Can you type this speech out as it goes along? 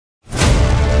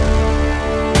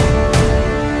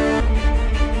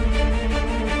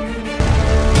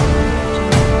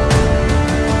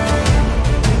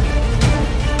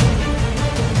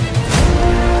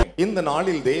இந்த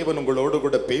நாளில் தேவன் உங்களோடு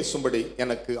கூட பேசும்படி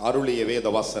எனக்கு அருளிய வேத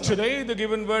வசனம். Today the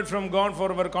given word from God for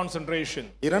our concentration.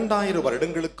 2000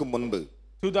 வருடங்களுக்கு முன்பு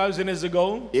 2000 years ago,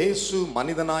 இயேசு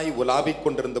மனிதனாய் உலாவிக்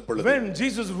கொண்டிருந்த பொழுது, when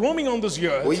Jesus roaming on this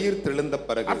earth, உயிர் தெழுந்த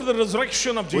பிறகு, after the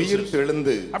resurrection of Jesus, உயிர்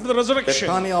தெழுந்து after the resurrection,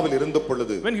 பெத்தானியாவில் இருந்த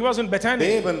பொழுது, when he was in Bethany,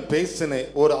 தேவன் பேசின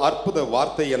ஒரு அற்புத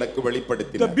வார்த்தை எனக்கு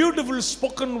வெளிப்படுத்தினார். the beautiful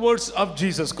spoken words of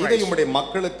Jesus Christ. இதை உம்முடைய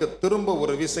மக்களுக்கு திரும்ப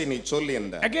ஒரு விசை நீ சொல்லி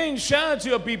என்றார். Again share to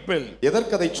your people.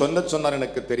 எதற்கு அதை சொன்னார்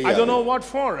எனக்கு தெரியாது. I don't know what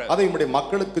for. அதை உம்முடைய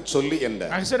மக்களுக்கு சொல்லி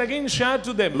என்றார். I said again share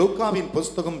to them. லூக்காவின்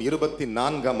புத்தகம்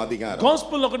 24ஆம் அதிகாரம்.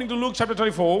 Gospel according to Luke chapter 24.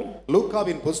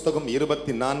 லூக்காவின் புத்தகம்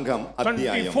 24ஆம்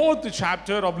அத்தியாயம். 24th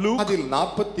chapter of Luke. அதில்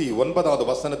 49வது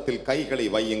வசனத்தில் கைகளை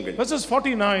வையுங்கள். Verses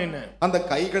 49. அந்த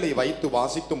கைகளை வைத்து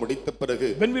வாசித்து முடித்த பிறகு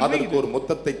அதற்கு ஒரு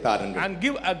முத்தத்தை தாருங்கள். And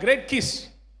give a great kiss.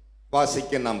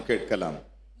 வாசிக்க நாம் கேட்கலாம்.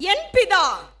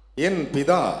 என்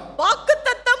பிதா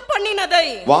வாக்குத்தத்தம்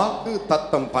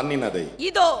பண்ணினதை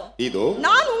இதோ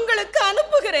நான் உங்களுக்கு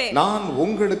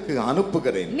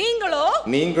அனுப்புகிறேன். நீங்களோ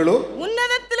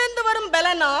உன்னதத்திலிருந்து வரும்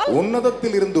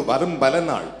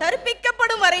பலனால்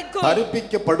தரிப்பிக்கப்படும்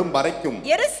வரைக்கும்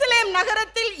எருசலேம்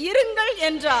நகரத்தில் இருங்கள்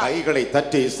என்றார். கைகளை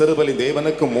தட்டி சிறுபலி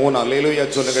தேவனுக்கு 3 அல்லேலூயா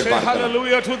சொல்லுங்கள்.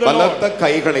 பலத்த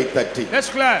கைகளை தட்டி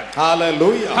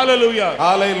ஹalleluya hallelujah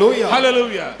hallelujah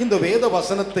hallelujah. இந்த வேத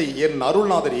வசனத்தை என்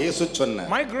அருள்நாதர் இயேசு சொன்னார்.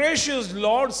 My gracious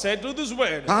Lord said to this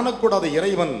word. காணக்கூடாத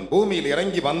இறைவன் பூமியில்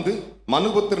இறங்கி வந்து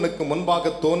மனுபுத்திரனுக்கு முன்பாக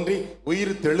தோன்றி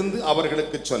உயிர் தெழுந்து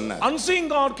அவர்களுக்கு சொன்னார். Unseen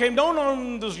God came down on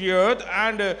this earth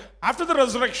and after the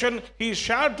resurrection he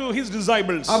shared to his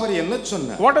disciples. அவர் என்ன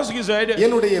சொன்னார்? What does he said?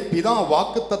 என்னுடைய பிதா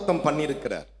வாக்குத்தத்தம்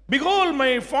பண்ணியிருக்கிறார். Behold,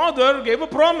 my father gave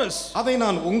a promise. அதை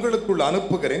நான் உங்களுக்குள்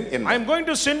அனுப்புகிறேன் என்றார். I am going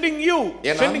to sending you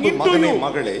into you.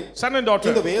 மகளே, son and daughter.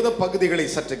 இந்த வேத பகுதிகளை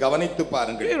சற்று கவனித்து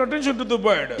பாருங்கள். Pay attention to the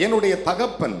word. என்னுடைய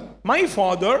தகப்பன் my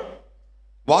father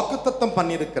வாக்குத்தத்தம்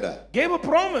பண்ணியிருக்கிறார். gave a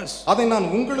promise. அதை நான்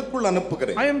உங்களுக்குள்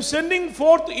அனுப்புகிறேன். I am sending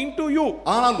forth into you.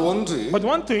 ஆனால் ஒன்று, but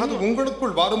one thing, அது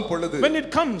உங்களுக்குள் வரும் பொழுது, when it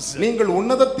comes, நீங்கள்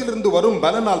உன்னதத்திலிருந்து வரும்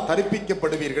பலனால்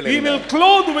தரிப்பிக்கப்படுவீர்கள். we will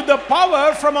clothe with the power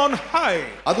from on high.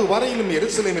 அது வரையிலும்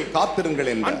எருசலேமில் காத்திருங்கள்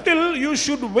என்றார். until you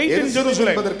should wait in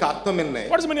Jerusalem. என்பதற்கு அர்த்தம் என்ன?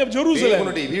 what is the meaning of Jerusalem?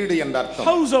 தேவனுடைய வீடு என்ற அர்த்தம்.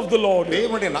 house of the Lord.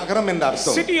 தேவனுடைய நகரம் என்ற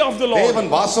அர்த்தம். city of the Lord.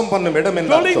 தேவன் வாசம் பண்ணும் இடம்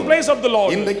என்ற அர்த்தம். dwelling place of the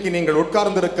Lord. இன்றைக்கு நீங்கள்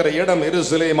உட்கார்ந்திருக்கிற இடம்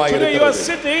எருசலேமாய் இருக்கிறது. today you are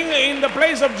sitting in the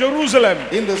place of Jerusalem.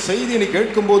 இந்த செய்தியை நீ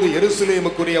கேட்கும்போது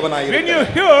எருசலேமுக்குரியவனாய் இருக்கிறாய். when you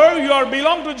hear you are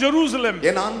belong to Jerusalem.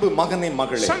 என் அன்பு மகனே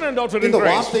மகளே, son and daughter in இந்த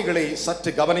Christ. வார்த்தைகளை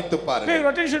சற்று கவனித்து பாருங்கள். pay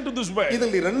attention to this word.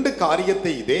 இதில் 2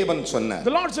 காரியத்தை தேவன் சொன்னார்.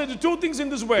 the Lord said 2 things in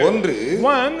this word. ஒன்று,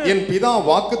 என் பிதா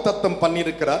வாக்குத்தத்தம்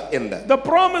பண்ணியிருக்கிறார் என்றார். the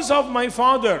promise of my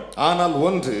father. ஆனால்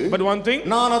ஒன்று, but one thing,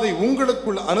 நான் அதை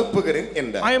உங்களுக்குள் அனுப்புகிறேன்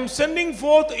என்றார். I am sending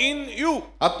forth in you.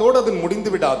 அத்தோடு அது முடிந்து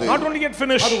விடாது. not only get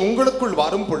finished, அது உங்களுக்குள்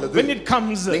வரும் பொழுது, when it comes,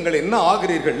 நீங்கள் என்ன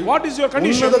ஆகிறீர்கள்? what is your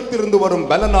condition? உன்னதத்திலிருந்து வரும்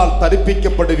பலனால்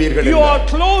தரிப்பிக்கப்படுவீர்கள். you are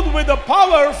clothed with the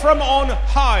power from on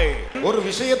high. ஒரு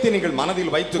விஷயத்தை நீங்கள்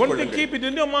மனதில் வைத்துக் கொள்ளுங்கள். keep it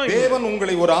in your mind. தேவன்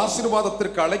உங்களை ஒரு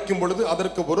ஆசீர்வாதத்திற்கு அழைக்கும் பொழுது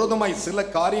அதற்கு விரோதமாய் சில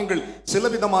காரியங்கள்,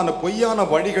 சிலவிதமான பொய்யான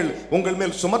வழிகள் உங்கள்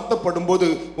மேல் சுமத்தப்படும்போது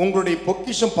உங்களுடைய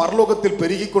பொக்கிஷம் பரலோகத்தில்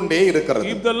பெருகிக் கொண்டே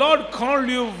இருக்கிறது. if the Lord called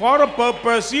you for a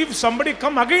purpose, if somebody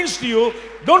come against you,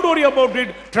 don't worry about it.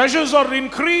 treasures are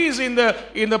increase in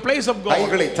the place of God.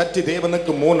 கைகளை தட்டி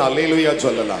தேவனுக்கு 3 அல்லேலூயா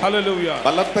சொல்லலாம். hallelujah.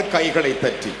 பலத்த கைகளை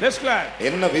தட்டி. let's clap.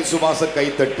 என்ன விசுவாச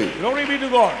கைத்தட்டு. glory be to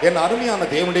God. என் அருமையான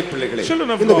தேவனுடைய பிள்ளைகளே,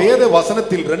 இந்த வேத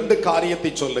வசனத்தில் 2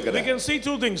 காரியத்தை சொல்லுகிறார். we can see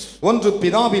 2 things. ஒன்று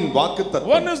பிதாவின்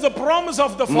வாக்குத்தத்தம். one is the promise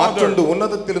of the father. மற்றொன்று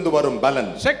உன்னதத்திலிருந்து வரும்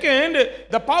பலன். second,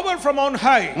 the power from on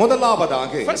high.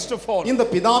 முதலாவதாக, first of all, இந்த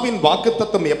பிதாவின்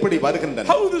வாக்குத்தத்தம் எப்படி வருகின்றன?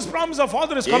 how this promise of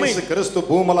father is coming? இயேசு கிறிஸ்து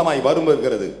பூமலமாய் வருகிறது.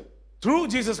 through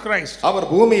Jesus Christ. அவர்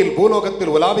பூமியில்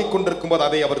பூலோகத்தில் உலாவிக் கொண்டிருக்கும்போது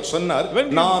அதை அவர் சொன்னார்,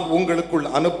 நான் உங்களுக்குள்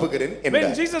அனுப்புகிறேன் என்றார்.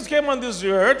 when Jesus came on this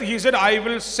earth, he said, I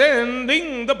will sending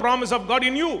the promise of God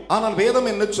in you. ஆனால் வேதம்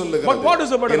என்ன சொல்லுகிறது? but what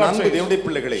is the word of God says? தேவனுடைய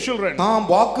பிள்ளைகளே, children, தாம்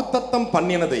வாக்குத்தத்தம்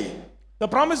பண்ணினதை, the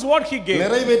promise what he gave,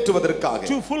 நிறைவேற்றுவதற்கு,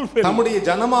 to fulfill, தம்முடைய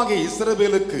ஜனமாகிய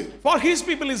இஸ்ரவேலுக்கு, for his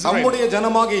people Israel, தம்முடைய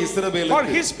ஜனமாகிய இஸ்ரவேலுக்கு, for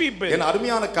his people, என்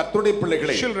அருமையான கர்த்தருடைய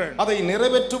பிள்ளைகளே, children, அதை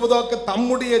நிறைவேற்றுவதற்கு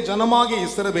தம்முடைய ஜனமாகிய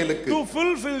இஸ்ரவேலுக்கு, to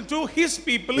fulfill to his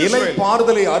people Israel,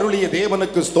 இளைப்பாறுதலை அருளிய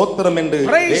தேவனுக்கு ஸ்தோத்திரம் என்று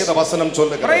வேத வசனம்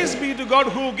சொல்லுகிறது. praise be to God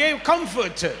who gave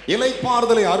comfort.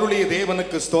 இளைப்பாறுதலை அருளிய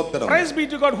தேவனுக்கு ஸ்தோத்திரம். praise be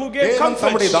to God who gave comfort.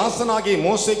 தம்முடைய தாசனாகிய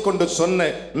மோசே கொண்டு சொன்ன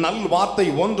நல் வார்த்தை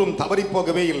ஒன்றும் தவறி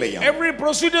போகவே இல்லையா? every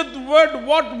proceeded word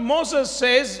what Moses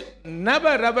says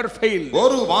never ever fail.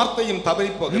 ஒரு வார்த்தையும் தவறி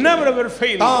போகவில்லை. Never ever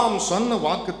fail. தாம் சொன்ன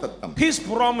வாக்குத்தத்தம். His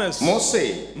promise.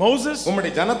 Moses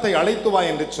உம்முடைய ஜனத்தை அழைத்து வா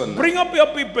என்று சொன்னார். Bring up your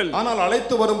people. ஆனால்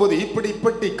அழைத்து வரும்போது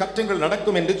இப்படி கட்டங்கள்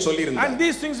நடக்கும் என்று சொல்லியிருந்தார். And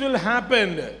these things will happen.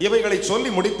 இவைகளை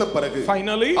சொல்லி முடித்த பிறகு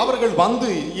finally அவர்கள்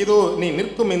வந்து இதோ நீ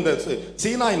நிற்கும் இந்த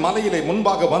சீனாய் மலையிலே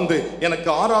முன்பாக வந்து எனக்கு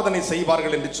ஆராதனை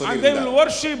செய்வார்கள் என்று சொல்லியிருந்தார். And they will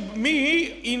worship me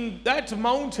in that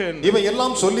mountain. இவை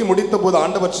எல்லாம் சொல்லி முடித்தபோது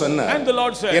ஆண்டவர் சொன்னார். And the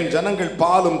Lord said, என் ஜனங்கள்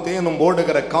பாலும் தேனும்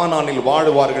ஓடுகிற கானானில்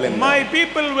வாழுவார்கள் என்றார். My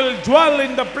people will dwell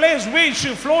in the place which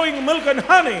flowing milk and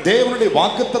honey. தேவனுடைய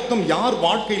வாக்குத்தத்தம் யார்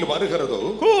வாழ்க்கையில் வருகிறதோ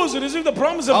who has received the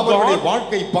promise of God, அவருடைய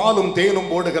வாழ்க்கை பாலும் தேனும்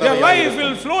ஓடுகிற their life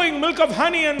will flowing milk of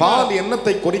honey and பால்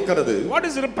என்னத்தை குறிக்கிறது? what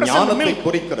is represent milk?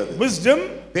 குறிக்கிறது. Wisdom.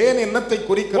 தேன் என்னத்தை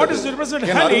குறிக்கிறது? What is represent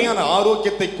honey? அருமையான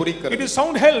ஆரோக்கியத்தை குறிக்கிறது. It is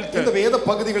sound health. இந்த வேத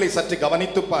பகுதிகளை சற்று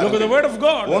கவனித்து பாருங்கள். Look at the word of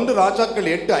God. 1 ராஜாக்கள்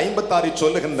 8:56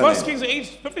 சொல்லுகின்றன. 1 Kings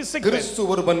 8:56. கிறிஸ்து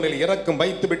ஒருவன் மேல் இரக்கம்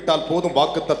வைத்து விட்டால் போதும்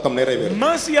வாக்குத்தத்தம் நிறைவேறும்.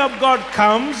 Mercy of God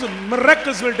comes,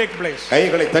 miracles will take place.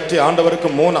 கைகளை தட்டி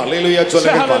ஆண்டவருக்கு 3 அல்லேலூயா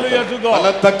சொல்லுங்கள். Hallelujah to God.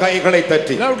 பலத்த கைகளை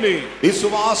தட்டி loudly.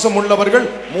 விசுவாசம் உள்ளவர்கள்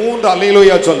 3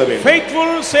 அல்லேலூயா சொல்ல வேண்டும்.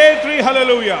 Faithful say 3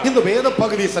 hallelujah. இந்த வேத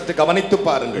பகுதியை சற்று கவனித்து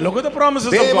பாருங்கள். Look at the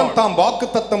promises of God. தேவன் தாம்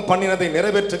வாக்குத்தத்தம் பண்ணினதை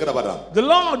நிறைவேற்றுகிறவராம். The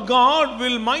Lord God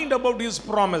will mind about his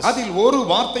promise. அதில் ஒரு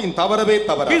வார்த்தையின் தவறவே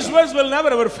தவறாது. His words will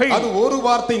never ever fail. அது ஒரு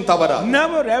வார்த்தையின் தவறாது.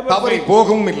 Never ever தவறி fail.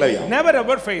 போகவும் இல்லையா? Never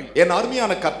ever fail. என்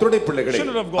அருமையான கர்த்தருடைய பிள்ளைகளே,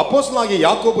 அப்போஸ்தலனாகிய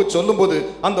யாக்கோபு சொல்லும்போது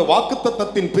அந்த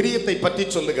வாக்குத்தத்தத்தின் பிரியத்தை பற்றி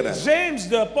சொல்லுகிறார். James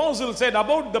the apostle said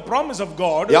about the promise of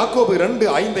God. யாக்கோபு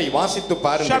 2:5 வாசித்து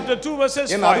பாருங்கள். Chapter 2 verses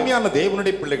 5. என் அருமையான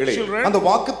தேவனுடைய பிள்ளைகளே, அந்த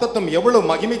வாக்குத்தத்தம் எவ்வளவு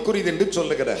மகிமைக்குரியது என்று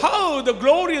சொல்லுகிறார். How the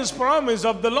glorious promise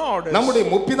of the Lord is. நம்முடைய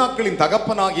முற்பிதாக்களின்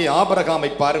தகப்பனாகிய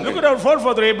ஆபிரகாமை பாருங்கள். Look at our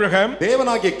forefather Abraham.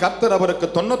 தேவனாகிய கர்த்தர் அவருக்கு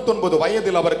 99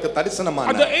 வயதில் அவருக்கு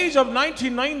தரிசனமானார். At the age of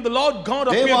 99 the Lord God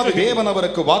appeared to him. தேவன்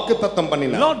அவருக்கு வாக்குத்தத்தம்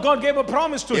பண்ணினார். Lord God gave a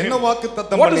promise to him. என்ன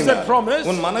வாக்குத்தத்தம் பண்ணினார்? What is பண்ணினார்? that promise?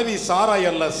 உன் மனைவி சாராய்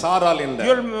அல்ல சாராள் என்றார்.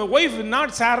 Your wife not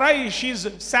Sarai, she is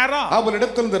Sarah.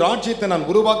 அவளிடத்திலிருந்து ராஜ்யத்தை நான்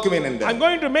உருவாக்குவேன் என்றார். I'm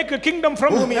going to make a kingdom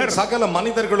from her. பூமியின் சகல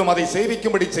மனிதர்களும் அதை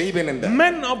சேவிக்கும்படி செய்வேன் என்றார்.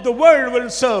 Men of the world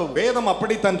will serve. வேதம்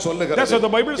அப்படித்தான் சொல்லுகிறது. That's what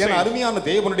the Bible says. என் அருமையான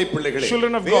தேவனுடைய பிள்ளைகளே,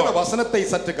 Children of God. வேத வசனத்தை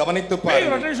சற்று கவனித்து Pay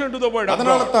பாருங்கள். attention to the word of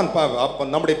அதனால God. தான்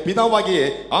நம்முடைய பிதாவாகிய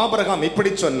ஆபிரகாம்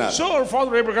இப்படி சொன்னார். So our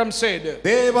father Abraham said,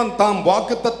 தேவன் தாம்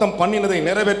வாக்குத்தத்தம் பண்ணினதை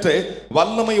நிறைவேற்ற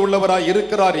வல்லமை உள்ளவராய்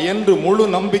இருக்கிறார் என்று முழு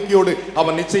நம்பிக்கையோடு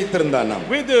அவன் நிச்சயித்திருந்தான்.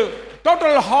 with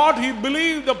total heart he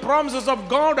believed the promises of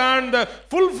God and the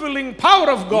fulfilling power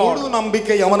of God. முழு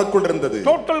நம்பிக்கை அவனுக்குள் இருந்தது.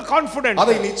 Total confidence.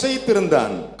 அதை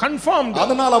நிச்சயித்திருந்தான். Confirmed.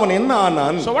 அதனால் அவன் என்ன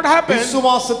ஆனான்? So what happened?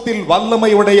 விசுவாசத்தில்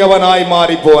வல்லமை உடையவனாய்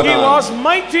மாறி போனான். He was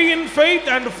mighty in faith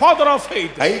and father of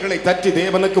faith. கைகளை தட்டி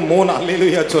தேவனுக்கு 3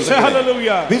 அல்லேலூயா சொல்லுங்க. Say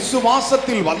hallelujah.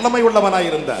 விசுவாசத்தில் வல்லமை உள்ளவனாய்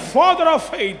இருந்தான். Father of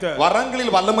faith.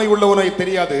 வரங்களில் வல்லமை உள்ளவனாய்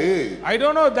தெரியாது. I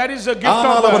don't know, that is a gift of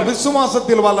ஆனால் அவன் God.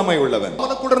 விசுவாசத்தில் வல்லமை உள்ளவன்.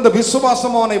 அவனுக்குள்ள இருந்த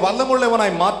விசுவாசம் அவனை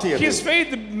வல்லமுள்ளவனாய் மாற்றியது. His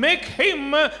faith make him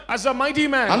as a mighty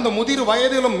man. அந்த முதிர்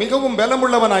வயதிலும் மிகவும்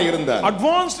பலமுள்ளவனாய் இருந்தான்.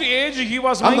 Advanced age he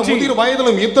was mighty. அந்த முதிர்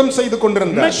வயதிலும் யுத்தம் செய்து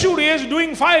கொண்டிருந்தான். Matured age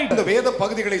doing fight. இந்த வேத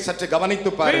பகுதிகளை சற்று கவனித்து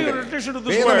பாருங்கள்.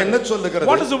 வேதம் என்ன சொல்லுகிறது?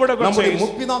 What is the word of God நம்முடைய says?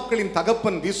 முற்பிதாக்களின்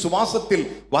தகப்பன் விசுவாசத்தில்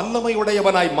வல்லமை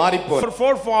உடையவனாய் மாறிப்போனார். Our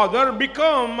forefather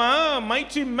become a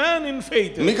mighty man in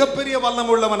faith. மிகப்பெரிய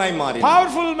வல்லமை உள்ளவனாய் மாறினார்.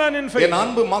 Powerful man in faith. என்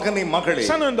அன்பு மகனே மகளே,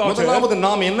 Son and daughter. முதலாவது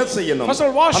நாம் என்ன செய்யணும்? First of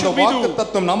all, what அந்த should we do?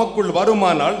 வாக்குத்தத்தம் நமக்குள்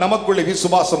வருமானால் நமக்குள்ளே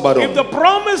விசுவாசம் வரும். If the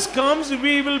promise comes,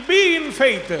 we will be in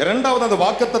faith. இரண்டாவது அந்த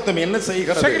வாக்குத்தத்தம் என்ன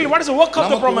செய்கிறது? Secondly, what is the work of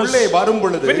the promise? நமக்குள்ளே வரும்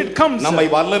பொழுது When it comes, நம்மை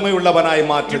வல்லமை உள்ளவனாய் it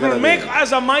மாற்றுகிறது. will make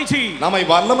us a mighty. நம்மை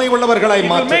வல்லமை உள்ளவர்களாய் It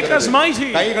will make us மாற்றுகிறது. mighty.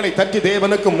 கைகளை தட்டி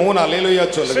தேவனுக்கு 3 அல்லேலூயா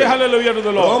Say சொல்லுங்க. hallelujah to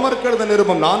the Lord. ரோமருக்கு எழுதின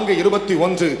நிருபம்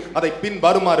 4:21 அதை பின்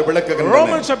வருமாறு விளக்குகின்றன.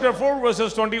 Romans chapter 4 verses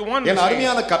 21. என்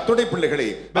அருமையான கர்த்தருடைய பிள்ளைகளே,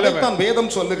 அதைத்தான்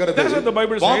வேதம் சொல்லுகிறது. That's what the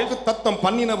Bible says. வாக்குத்தத்தம்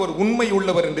பண்ணினவர் உண்மை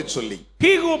உள்ளவர் என்று சொல்லி.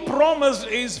 He who promised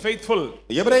is faithful.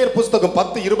 எபிரேயர் புத்தகம்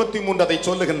 10:23 அதை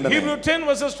சொல்லுகின்றன. Hebrew 10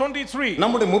 verses 23.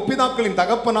 நம்முடைய முற்பிதாக்களின்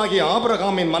தகப்பனாகிய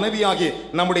ஆபிரகாமின் மனைவியாகிய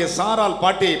நம்முடைய சாராள்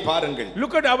பாட்டியை பாருங்கள்.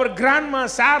 Look at our grandma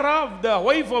Sarah, the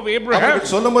wife of Abraham.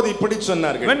 அவர்கள் சொல்லும்போது இப்படி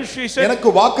சொன்னார்கள். When she said, எனக்கு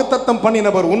வாக்குத்தத்தம்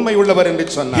பண்ணினவர் உண்மை உள்ளவர் என்று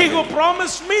he சொன்னார்கள். who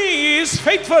promised me is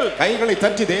faithful. கைகளை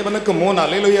தட்டி தேவனுக்கு 3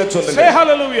 அல்லேலூயா சொல்லுங்க. Say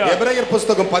hallelujah. எபிரேயர்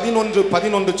புத்தகம் 11:11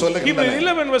 Hebrew சொல்லுகின்றன.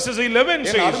 11 verses 11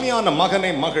 என் says, அருமையான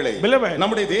மகனே மகளே, Beloved.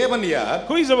 நம்முடைய தேவன் யார்?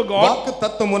 who is our our God.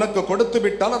 வாக்குத்தத்தம் உனக்கு கொடுத்து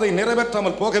விட்டால் அதை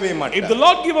நிறைவேற்றாமல் போகவே மாட்டார். If the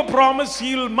Lord give a promise,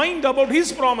 he will mind about his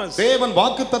promise. தேவன்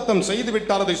வாக்குத்தத்தம் செய்து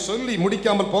விட்டால் அதை சொல்லி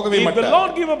முடிக்காமல் போகவே If the மாட்டார்.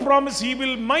 Lord give a promise, he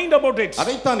will mind about it.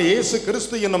 அதைத்தான் இயேசு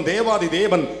கிறிஸ்து என்னும் தேவாதி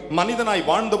தேவன் மனிதனாய்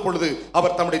வாழ்ந்த பொழுது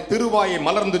அவர் தம்முடைய திருவாயை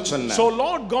மலர்ந்து சொன்னார். So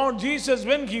Lord God Jesus,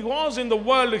 when he was in the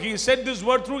world, he said this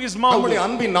word through his mouth. தம்முடைய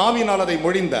அன்பின் நாவினால் அதை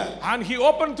மொழிந்தார். And he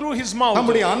opened through his mouth.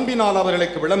 தம்முடைய அன்பினால்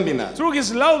அவர்களுக்கு விளம்பினார். Through his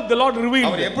love the Lord revealed.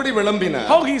 அவர் எப்படி விளம்பினார்?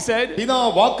 How he said, பிதா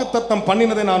வாக்குத்தத்தம்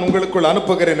பண்ணினதை நான் உங்களுக்குள்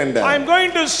அனுப்புகிறேன் என்றார். I am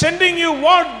going to sending you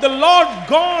what the Lord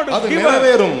God அது given.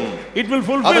 நிறைவேறும். It will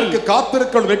fulfill. அதற்கு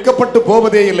காத்திருக்கள் வெட்கப்பட்டு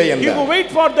போவதே இல்லை என்றார். If you wait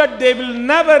for that, they will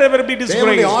never ever be disgraced.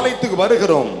 தேவனுடைய ஆலயத்துக்கு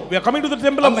வருகிறோம். We are coming to the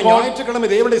temple of God. ஞாயிற்றுக்கிழமை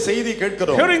தேவனுடைய செய்தி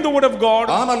கேட்கிறோம். Hearing the word of God.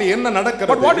 ஆனால் என்ன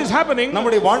நடக்கிறது? But what is happening?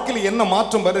 நம்முடைய வாழ்க்கையில் என்ன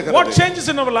மாற்றம் வருகிறது? What changes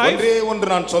in our life? ஒன்றே ஒன்று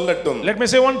நான் சொல்லட்டும். Let me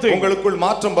say one thing. உங்களுக்குள்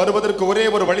மாற்றம் வருவதற்கு ஒரே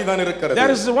ஒரு வழிதான் இருக்கிறது.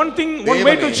 There is one thing, one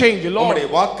way to change, Lord. உம்முடைய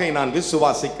வாக்கை நான்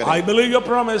விசுவாசிக்கிறேன். I believe your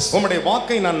promise. உம்முடைய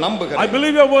வாக்கை நான் நம்புகிறேன். I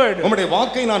believe your word. உம்முடைய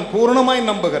வாக்கை நான் பூரணமாய்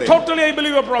நம்புகிறேன். Totally I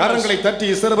believe your promise. கரங்களை தட்டி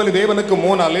இஸ்ரவேல் தேவனுக்கு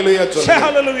 3 அல்லேலூயா சொல்லுங்கள். Say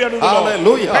hallelujah to the Lord.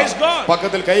 Hallelujah. Praise God.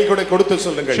 பக்கத்தில் கை கொடுத்து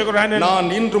சொல்லுங்கள். Shake your hand and- நான்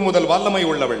இன்று முதல் வல்லமை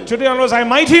உள்ளவள். Today onwards I am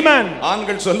mighty man.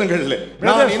 ஆண்கள் சொல்லுங்கள்.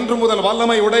 நான் இன்று முதல்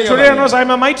வல்லமை உடையவன். Today onwards I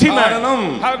am a mighty man. காரணம்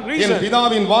Reason. என்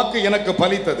பிதாவின் வாக்கு எனக்கு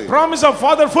பலித்தது. Promise of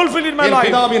Father fulfilled in my N life.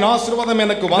 பிதாவின் ஆசீர்வாதம்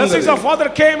எனக்கு வந்தது. Blessings of Father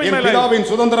came in N my life. பிதாவின்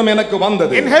சுதந்திரம் எனக்கு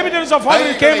வந்தது. Inheritance of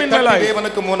Father came in my life.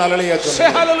 தேவனுக்கு 3 அல்லேலூயா Say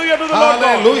சொல்லுங்கள். hallelujah to the Lord God.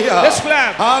 Hallelujah. Let's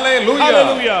clap. Hallelujah.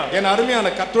 Hallelujah. என் அருமையான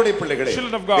கர்த்தருடைய பிள்ளைகளே,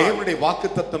 Children of God. தேவனுடைய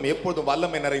வாக்குத்தத்தம் எப்பொழுதும்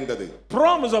வல்லமை நிறைந்தது.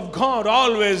 Promise of God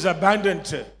always abundant.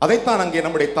 அதைத்தான் அங்கே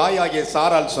நம்முடைய தாயாகிய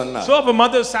சாராள் சொன்னார். So our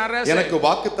mother Sarah said, எனக்கு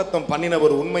வாக்குத்தத்தம்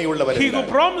பண்ணினவர் உண்மை உள்ளவர் he who என்றார்.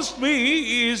 promised me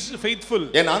is faithful.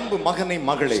 என் அன்பு மகனை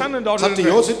மகளே, Son and daughter சற்று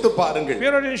in யோசித்து பாருங்கள்.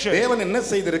 Pure attention. தேவன் என்ன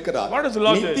செய்திருக்கிறார்? What does the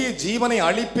Lord do? நித்திய ஜீவனை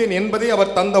அளிப்பேன் என்பதே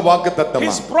அவர் தந்த வாக்குத்தத்தம்.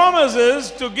 His promise is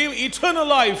to give eternal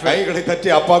life. கைகளை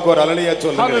தட்டி அப்பாவுக்கு ஒரு அல்லேலூயா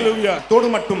சொல்லுங்கள். Hallelujah. தோடு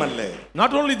மட்டுமல்ல,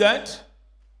 Not only that,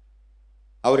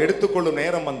 அவர் எடுத்துக்கொள்ளும்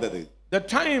நேரம் வந்தது. the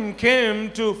time came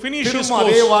to finish his திரும்ப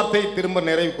அதே course. வார்த்தை திரும்ப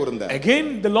நிறைவு கூர்ந்தார். Again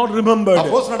the Lord remembered.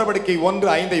 அப்போஸ்தலர் நடவடிக்கை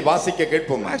 1:5 வாசிக்க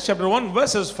கேட்போம். Acts chapter 1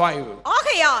 verses 5.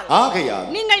 ஆகையால்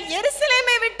நீங்கள்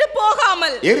எருசலேமை விட்டு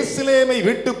போகாமல் எருசலேமை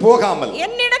விட்டு போகாமல்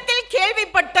என்னிடத்தில்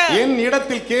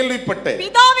கேள்விப்பட்ட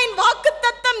பிதாவின்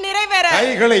வாக்குத்தத்தம் நிறைவேற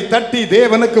கைகளை தட்டி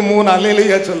தேவனுக்கு 3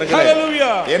 அல்லேலூயா சொல்லுங்கள்.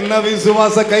 Hallelujah. என்ன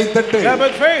விசுவாச கைத்தட்டு. Clap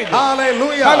with faith.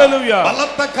 Hallelujah. Hallelujah.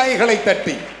 பலத்த கைகளை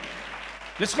தட்டி.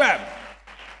 Let's clap.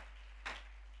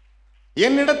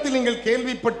 என்னிடத்தில் நீங்கள்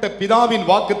கேள்விப்பட்ட பிதாவின்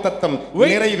வாக்குத்தத்தம்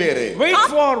நிறைவேறு. Wait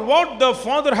for what the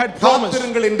Father had promised.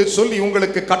 காத்திருங்கள் என்று சொல்லி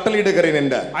உங்களுக்கு கட்டளையிடுகிறேன்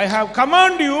என்றார். I have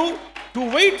commanded you to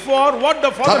wait for what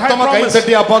the Father had சத்தமா கை promised.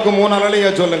 தட்டி அப்பாக்கு 3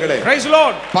 அல்லேலூயா சொல்லுங்களே. Praise the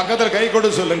Lord. பக்கத்தில் கை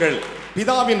கொடு சொல்லுங்கள்.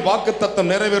 பிதாவின் வாக்குத்தத்தம்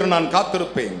நிறைவேறும் நான்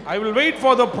காத்திருப்பேன். I will wait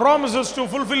for the promises to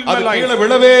fulfill in my அது life. கீழே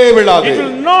விழவே விழாது. It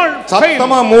will not fail.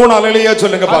 சத்தமா 3 அல்லேலூயா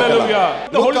சொல்லுங்க பார்க்கலாம். Hallelujah.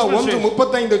 The Holy Luca Spirit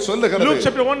 1:35 சொல்லுகிறது. Luke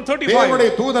chapter 1:35.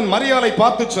 தேவனுடைய தூதன் மரியாளை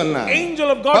பார்த்து சொன்னார். Angel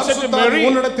of God said to Mary,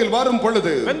 உன்னிடத்தில் வரும்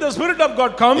பொழுது when the Spirit of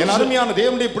God comes, என் அருமையான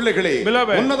தேவனுடைய பிள்ளைகளே,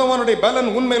 Beloved, உன்னதமானுடைய பலன்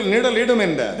உன்மேல் நிழலிடும்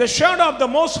என்றார். the shadow of the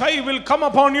Most High will come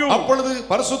upon you. அப்பொழுது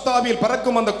பரிசுத்த ஆவியில்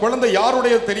பிறக்கும் அந்த குழந்தை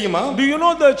யாருடையது தெரியுமா? Do you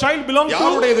know the child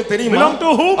யாருடையது தெரியுமா? belong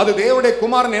to whom? அது தேவனுடைய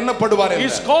குமாரன் என்னப்படுவார் He is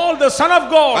என்றார். called the Son of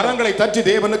God. கரங்களை தட்டி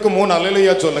தேவனுக்கு 3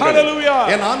 அல்லேலூயா சொல்லுங்கள். Hallelujah.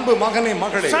 என் அன்பு மகனே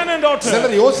மகளே, Son and daughter.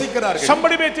 சிலர் யோசிக்கிறார்கள்,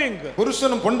 Somebody may think,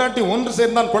 புருஷனும் பொண்டாட்டி ஒன்று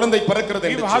சேர்ந்தான் குழந்தை பிறக்கிறது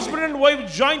if என்று husband and wife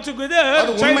join together,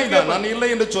 அது child உண்மைதான், will- நான் இல்லை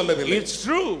என்று சொல்லவில்லை. It's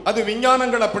true. அது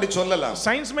விஞ்ஞானங்கள் அப்படி சொல்லலாம்.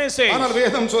 Science may say, ஆனால்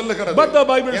வேதம் சொல்லுகிறது, but the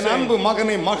Bible N says, அன்பு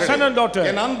மகனே மகளே, son and daughter,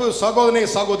 என் அன்பு சகோதரனே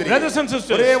சகோதரி, brothers and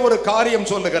sisters, ஒரே ஒரு காரியம்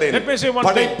சொல்லுகிறேன். let me say one thing.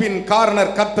 படைப்பின்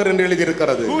காரணர் கர்த்தர் என்று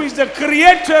எழுதியிருக்கிறது. who is the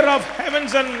creator of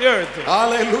heavens and earth.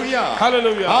 Hallelujah.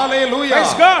 Hallelujah. Hallelujah.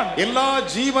 Praise God. எல்லா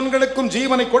ஜீவன்களுக்கும்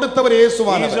ஜீவனை கொடுத்தவர் He is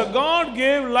இயேசுவானவர். a God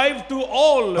gave life to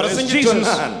all. as பிரசங்கி Jesus.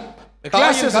 சொன்னான், The தாயின்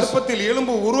classes- கர்ப்பத்தில்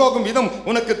எலும்பு உருவாகும் விதம்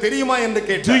உனக்கு தெரியுமா என்று Do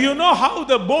கேட்டார். you know how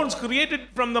the bones created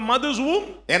from the mother's womb?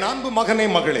 என் அன்பு மகனே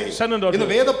மகளே, Son and daughter. இந்த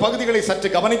வேத பகுதிகளை சற்று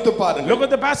கவனித்து பாருங்கள். Look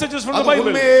at the passages from the அது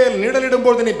Bible. உன்மேல் நிழலிடும்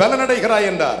பொழுது நீ பலனடைகிறாய்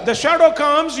என்றார். The shadow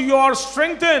comes, you are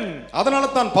strengthened.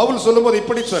 அதனால தான் பவுல் சொல்லும்போது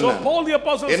இப்படி So சொன்னான். Paul the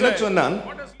apostle என்ன said, சொன்னான்?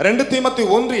 2 தீமோத்தேயு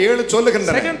 1:7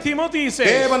 சொல்லுகின்றன. 2 Timothy says,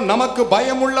 தேவன் நமக்கு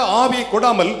பயமுள்ள ஆவியை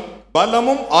கொடாமல்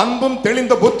பலமும் அன்பும்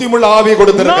தெளிந்த புத்தியுள்ள ஆவியை not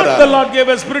கொடுத்திருக்கிறார். the Lord gave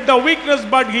a spirit of weakness,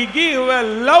 but he gave a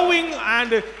loving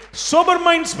and sober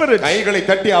mind spirit. கைகளை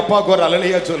தட்டி அப்பாக்கு ஒரு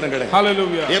அல்லேலூயா சொல்லுங்களே.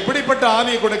 Hallelujah. எப்படிப்பட்ட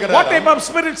ஆவியை கொடுக்கிறார்? What type of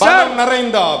spirit, பலம் sir?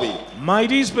 நிறைந்த ஆவி,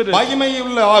 Mighty spirit.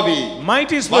 மகிமையுள்ள ஆவி,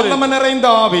 Mighty spirit. வல்லமை நிறைந்த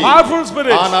ஆவி, Powerful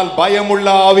spirit. ஆனால் பயமுள்ள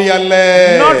ஆவி அல்ல.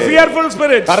 Not fearful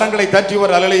spirit. கரங்களை தட்டி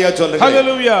ஒரு அல்லேலூயா சொல்லுங்க.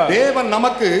 Hallelujah. தேவன்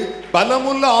நமக்கு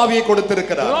பலமுள்ள ஆவியை The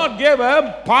கொடுத்திருக்கிறார். Lord gave a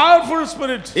powerful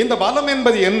spirit. இந்த பலம்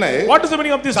என்பது என்ன? What is the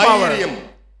meaning of this power? தைரியம்,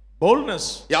 boldness.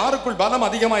 யாருக்குள் பலம்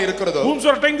அதிகமா இருக்கிறதோ, whom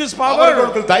are taking this power,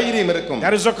 அவர்களுக்குள் தைரியம் இருக்கும்.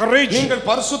 there is a courage. நீங்கள்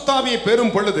பரிசுத்தாவியை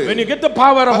பெறும் பொழுது, when you get the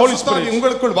power of Holy Spirit,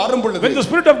 உங்களுக்குள் வரும் பொழுது, when the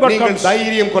Spirit of God நீங்கள் comes,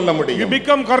 தைரியம் கொள்ள முடியும். you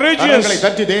become courageous. கரங்களை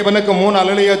தட்டி தேவனுக்கு 3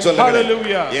 அல்லேலூயா சொல்லுங்க.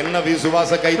 Hallelujah. என்ன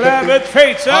விசுவாச கை தட்டி. with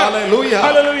faith, sir. Hallelujah.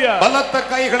 Hallelujah. பலத்த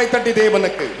கைகளை தட்டி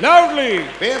தேவனுக்கு. loudly.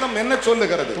 வேதம் என்ன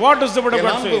சொல்லுகிறது? what does the word of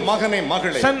God say? மகனே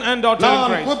மகளே, son and daughter in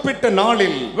Christ, நான் கூப்பிட்ட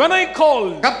நாளில், when I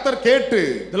called, கர்த்தர் கேட்டு,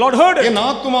 the Lord heard it, என்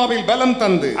ஆத்துமாவில் பலம்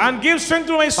தந்து, and give strength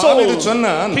to my soul.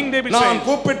 King David said, நான்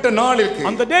கூப்பிட்ட நாளிற்கு,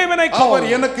 on the day when I called, அவர்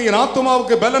எனக்கு என்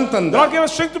ஆத்துமாவுக்கு பலம் தந்தார். God gave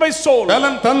strength to my soul,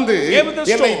 பலம் தந்து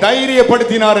என்னை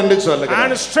தைரியப்படுத்தினார் என்று சொல்லுகிறார்.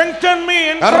 and strengthened me,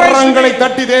 கரங்களை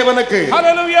தட்டி தேவனுக்கு.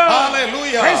 Hallelujah.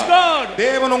 Hallelujah. Praise God.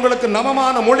 தேவன் உங்களுக்கு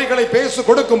நவமான மொழிகளை பேச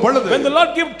கொடுக்கும் பொழுது, when the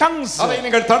Lord give tongues, அதை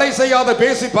நீங்கள் தடை செய்யாத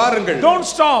பேசி பாருங்கள். don't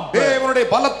stop. தேவனுடைய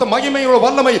பலத்த மகிமையுள்ள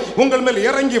வல்லமை உங்கள் மேல்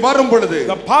இறங்கி வரும் பொழுது,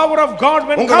 the power of God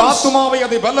when உங்கள் comes, ஆத்துமாவை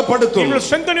அதை பலப்படுத்தும். it will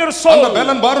strengthen your soul. அந்த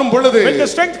பலன் வரும் பொழுது, when the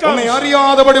strength comes, உன்னை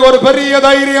அறியாதபடி ஒரு பெரிய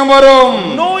தைரியம் வரும்.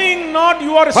 knowing not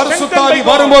you are strengthened by God,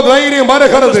 வரும்போது தைரியம்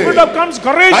வருகிறது. the Spirit of comes,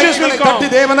 courageous will come. தட்டி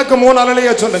தேவனுக்கு 3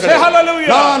 அல்லேலூயா சொல்லுங்க. say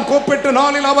hallelujah. நான் கூப்பிட்ட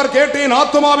நாளில் அவர் கேட்டேன்,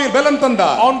 ஆத்துமாவில் பலம்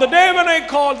தந்தார். on the day when I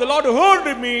called, the Lord heard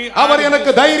me, அவர்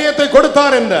எனக்கு தைரியத்தை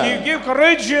கொடுத்தார் என்றார். he gave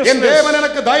courageousness. என் தேவன்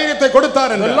எனக்கு தைரியத்தை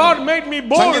கொடுத்தார் என்றார். the Lord made me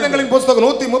bold. சங்கீதங்களின் புத்தகம்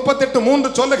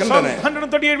 138:3 சொல்லுகின்றன.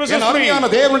 138 verses 3. என் அருமையான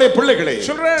தேவனுடைய பிள்ளைகளே,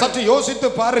 Children, சற்று யோசித்து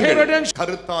பாருங்கள்.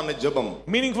 கருத்தான ஜெபம்,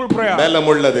 meaningful prayer, பலம்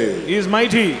உள்ளது. he is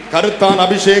mighty. கருத்தான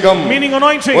அபிஷேகம், meaning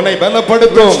anointing, உன்னை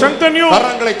பலப்படுத்தும். strengthen you.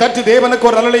 கரங்களை தட்டி தேவனுக்கு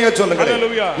ஒரு அல்லேலூயா சொல்லுங்கள்.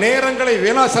 Hallelujah. நேரங்களை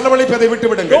வீணா செலவழிப்பதை விட்டு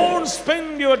விடுங்கள். don't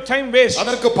spend your time waste.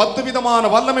 அதற்கு 10 விதமான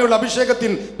வல்லமை உள்ள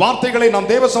அபிஷேகத்தின் வார்த்தைகளை நாம்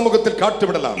தேவ சமூகத்தில் காட்டி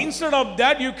விடலாம். instead of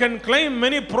that you can claim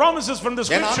many promises from the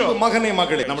scripture. என் மகனே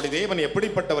மகளே, நம்முடைய தேவன்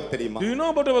எப்படிப்பட்டவர் தெரியுமா? do you know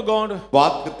about our God?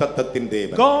 வாக்குத்தத்தத்தின்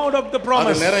தேவன், God of the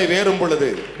promise. அது நிறைவேறும் பொழுது,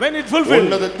 when it fulfills,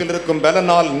 உன்னதத்தில் இருக்கும்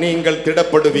பலனால் நீங்கள்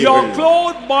திடப்படுவீர்கள். you are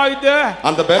clothed by the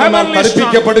அந்த பலனால்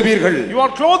தரிப்பிக்கப்படுவீர்கள். you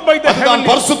are clothed by the heavenly,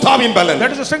 பரிசுத்தாவின் பலன்.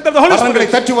 that is the strength of the Holy Spirit. கரங்களை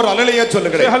தட்டி ஒரு அல்லேலூயா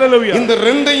சொல்லுங்கள். hallelujah. இந்த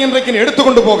ரெண்டை இன்றைக்கு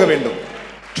எடுத்துக்கொண்டு போக வேண்டும்.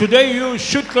 today you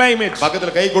should claim it.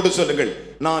 பக்கத்துல கை கொடு சொல்லுங்கள்,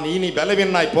 நான் இனி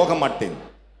பலவீனனாய் போக மாட்டேன்,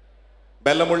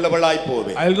 பலமுள்ளவளாய்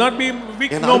போவேன். I will not be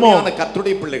weak no more.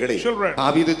 கர்த்தருடைய பிள்ளைகளே,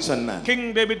 தாவீது சொன்னான், King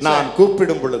David said, நான்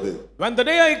கூப்பிடும் பொழுது, when the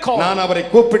day I call, நான் அவரை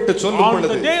கூப்பிட்டு சொல்லும் on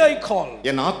பொழுது, the day I call,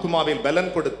 என் ஆத்துமாவில்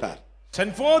பலன் கொடுத்தார்.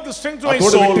 send forth the strength to my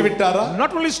soul.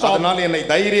 not only stop, அதனால என்னை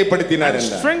தைரியப்படுத்தினார்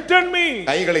என்றார். strengthen me.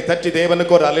 கைகளை தட்டி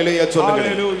தேவனுக்கு ஒரு அல்லேலூயா சொல்லுங்கள்.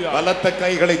 பலத்த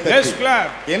கைகளை தட்டி. Let's clap.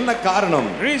 என்ன காரணம்?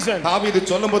 reason. தாவீது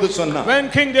சொல்லும்போது சொன்னார், when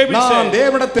King David said, நான்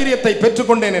தேவனிடத்தில் தைரியத்தை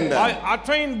பெற்றுக்கொண்டேன் என்றார். I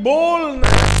attained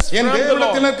boldness என்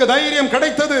தேவனிடத்தில் எனக்கு தைரியம்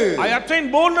கிடைத்தது. I attained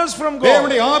boldness from God.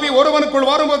 தேவனுடைய ஆவி ஒருவனுக்குள்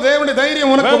வரும்போது தேவனுடைய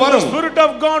தைரியம் உனக்கு வரும். when the Spirit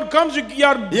of God comes, you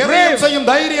are brave செய்யும்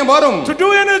தைரியம் வரும். to do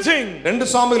anything.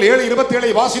 2 சாமுவேல்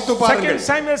 7:27 வாசித்து பாருங்கள். 2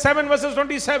 Samuel 7 verses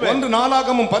 27. 1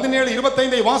 நாளாகமம்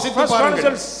 17:25 வாசித்து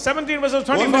பாருங்கள். 17 verses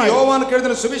 25. யோவானுக்கு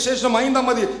எழுதின சுவிசேஷம்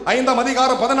 5ஆம்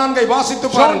அதிகாரம் 14 வாசித்து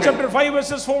பாருங்கள். John chapter 5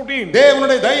 verses 14.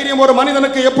 தேவனுடைய தைரியம் ஒரு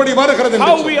மனிதனுக்கு எப்படி வருகிறது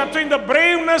என்று. how we attain the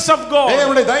braveness of God.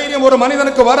 தேவனுடைய தைரியம் ஒரு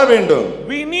மனிதனுக்கு வர வேண்டும்.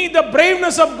 we need the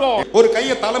braveness of God. ஒரு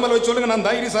கையை தலைமையில வச்சு சொல்லுங்க, நான்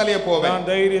தைரியசாலியா போவேன். நான்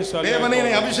தைரியசாலி. தேவனே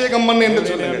என்னை அபிஷேகம் பண்ணு என்று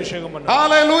சொல்லுங்க. அபிஷேகம் பண்ணு.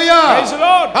 ஹalleluya. praise the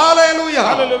Lord. Hallelujah.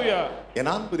 hallelujah. என்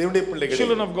அன்பு தேவனுடைய பிள்ளைகளே,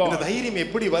 இந்த தைரியம்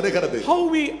எப்படி வருகிறது? how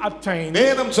we attain?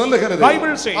 வேதம் சொல்லுகிறது,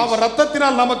 Bible says, அவர்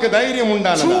இரத்தத்தினால் நமக்கு தைரியம்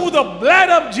உண்டானது. through the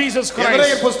blood of Jesus Christ.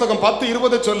 எபிரேயர் புத்தகம்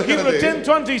 10:20 சொல்லுகிறது, Hebrews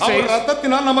 10:20 says, அவர்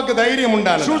இரத்தத்தினால் நமக்கு தைரியம்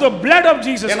உண்டானது. through the blood of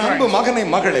Jesus Christ. என் அன்பு மகனே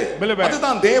மகளே,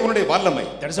 அதுதான் தேவனுடைய வல்லமை.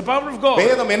 that is the power of God.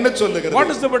 வேதம் என்ன சொல்லுகிறது?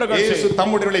 what does the word of God say? இயேசு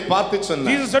தம்முடையவர்களை பார்த்து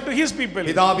சொன்னார், Jesus said to his people,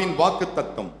 பிதாவின்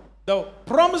வாக்குத்தத்தம், the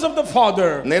promise of the Father,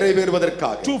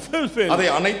 நிறைவேறுவதற்காக to fulfill, அதை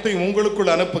அனைத்தையும் உங்களுக்குள்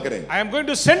அனுப்புகிறேன். I am going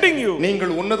to sending you.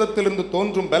 நீங்கள் உன்னதத்திலிருந்து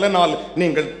தோன்றும் பலனால்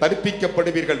நீங்கள்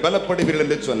தரிப்பிக்கப்படுவீர்கள், பலப்படுவீர்கள்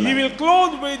என்று சொன்னார். He will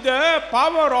clothe with the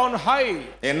power on high.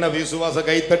 என்ன விசுவாச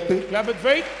கைத்தட்டு? clap with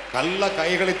faith. நல்ல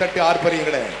கைகளை தட்டி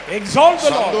ஆர்ப்பரிங்களே. exalt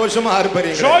the Lord. சந்தோஷமா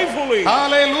ஆர்ப்பரிங்களே. joyfully.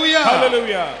 hallelujah.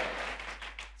 hallelujah.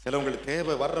 சிலவங்களுக்கு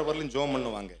தேவை வர்றவரையும் ஜெபம்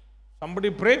பண்ணுவாங்க.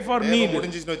 somebody pray for need.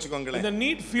 முடிஞ்சிச்சுன்னு வெச்சுக்கோங்களேன். the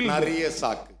need feels நிறைய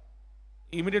சாக்கு.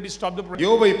 immediately stop the prayer.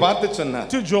 யோபை பார்த்து சொன்னார்,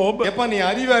 to Job, எப்ப நீ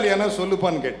அறிவாளியானா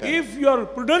சொல்லுப்பான்னு கேட்டார். if you are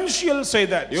prudential, say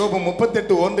that. யோபு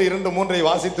 38:1-2-3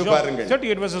 வாசித்து பாருங்கள்.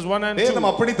 38 verses 1 and 2. வேதம்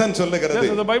அப்படி தான் சொல்லுகிறது.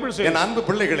 the Bible says, என் அன்பு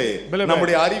பிள்ளைகளே,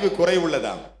 நம்முடைய அறிவு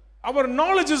குறைவுள்ளதா? Our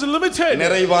knowledge is limited.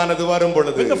 நிறைவானது வரும்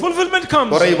பொழுது, when the fulfillment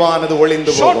comes, குறைவானது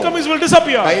ஒளிந்து போகும். shortcomings will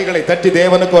disappear. கைகளை தட்டி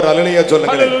தேவனுக்கு ஒரு அல்லேலூயா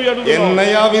சொல்லுங்க.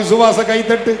 என்னையா விசுவாச கை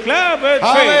தட்டு. Clap it.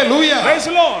 Hallelujah. Praise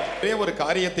the Lord. ஒரே ஒரு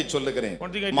காரியத்தை சொல்லுகிறேன்.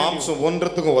 மாம்சம்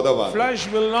ஒன்றத்துக்கும் உதவாது. Flesh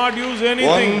will not use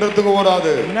anything. ஒன்றத்துக்கும்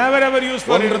உதவாது. Never ever use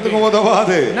for anything. ஒன்றத்துக்கும்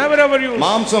உதவாது. Never ever use.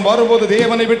 மாம்சம் வரும்போது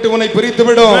தேவனை விட்டு உன்னை பிரித்து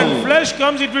விடும். When flesh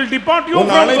comes, it will depart you from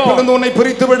God. உன் அழைப்பிலிருந்து உன்னை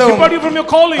பிரித்து விடும். Depart you from your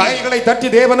calling. கைகளை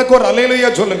தட்டி தேவனுக்கு ஒரு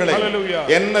அல்லேலூயா சொல்லுங்களேன். Hallelujah.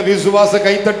 என்ன விசுவாச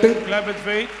கை தட்டு. Clap with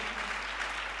faith.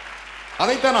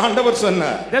 அதைத்தான் ஆண்டவர்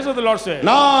சொன்னார். That's what the Lord said.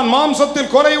 நான் மாம்சத்தில்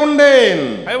கொலை உண்டேன்.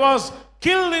 I was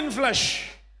killed in flesh.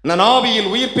 நான் ஆவியில்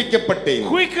உயிர்ப்பிக்கப்பட்டேன்.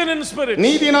 Quickened in spirit.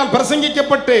 நீதியினால்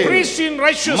பிரசங்கிக்கப்பட்டேன். Preached in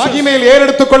righteousness. மகிமையில்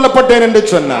ஏறெடுத்துக் கொள்ளப்பட்டேன் என்று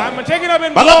சொன்னார். I am taken up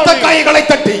in பலத்த கைகளை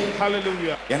தட்டி.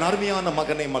 Hallelujah. என் அருமையான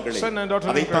மகனே மகளே. Son and daughter.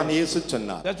 அதைத்தான் இயேசு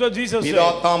சொன்னார். That's what Jesus said. பிதா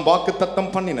தாம்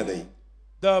வாக்குத்தத்தம் பண்ணினதை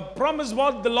the promise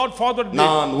what the Lord Father did.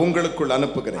 நான் உங்களுக்குள்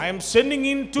அனுப்புகிறேன். I am sending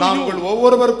in to you. நாங்கள்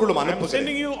ஒவ்வொருவருக்குள்ளும் I am அனுப்புகிறேன்.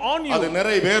 sending you on you. அது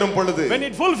நிறைவேறும் பொழுது when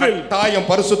it fulfilled, தாயம்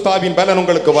பரிசுத்தாவின் பலன்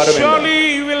உங்களுக்கு வர வேண்டும். surely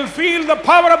you will feel the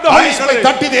power of the Holy Spirit.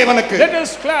 தட்டி தேவனுக்கு. Let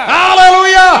us clap.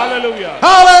 Hallelujah. Hallelujah.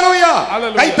 Hallelujah.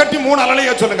 Hallelujah. கை தட்டி மூணு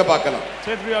அல்லேலூயா சொல்லுங்க பார்க்கலாம்.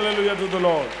 Say three hallelujah to the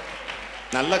Lord.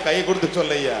 நல்ல கை கொடுத்து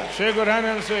சொல்லையா. Shake your hand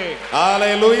and say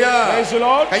Hallelujah. Praise the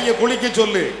Lord. கையை குலுக்கி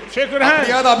சொல்லு. Shake your hand.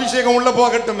 அப்படியாவது அபிஷேகம் உள்ள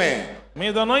போகட்டுமே. May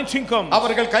the anointing come.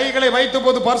 அவர்கள் கைகளை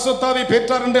வைத்தபோது பரிசுத்தாவி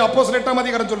பெற்றார் என்று அப்போஸ்தலர் 8 ஆம்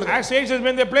அதிகாரம் சொல்லுது. Acts 8 says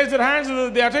when they place their hands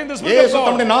they attain the spirit of இயேசு God.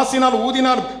 தம்முடைய நாசினால்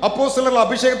ஊதினார் அப்போஸ்தலர்கள்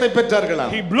அபிஷேகத்தை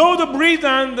பெற்றார்களாம். He blow the breath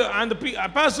and the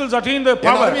apostles attain the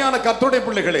power. அருமையான கர்த்தருடைய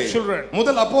பிள்ளைகளே,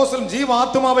 முதல் அப்போஸ்தலன் ஜீவ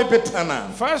ஆத்துமாவை பெற்றானாம்.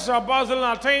 First apostle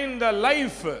attained the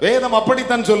life. வேதம்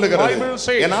அப்படித்தான் சொல்லுகிறது. Bible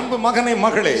says. என் அன்பு மகனே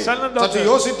மகளே, சற்று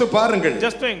யோசித்து பாருங்கள்.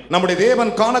 Just think. நம்முடைய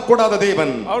தேவன் காணக்கூடாத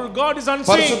தேவன். Our God is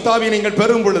unseen. பரிசுத்தாவியை நீங்கள்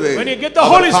பெறும் பொழுது when you get the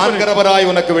Holy Spirit, காண்கிறவராய்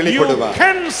உனக்கு வெளிப்படுவார். you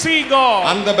can see God.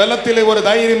 அந்த பலத்திலே ஒரு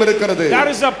தைரியம் இருக்கிறது. There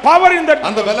is a power in that.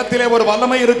 அந்த பலத்திலே ஒரு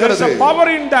வல்லமை இருக்கிறது. There is a power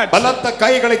in that. பலத்த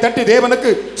கைகளை தட்டி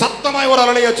தேவனுக்கு சத்தமாய் ஒரு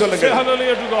அல்லேலூயா சொல்லுங்க. Say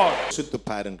hallelujah to God. சுத்து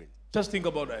பாருங்கள். Just think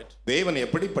about it. தேவன்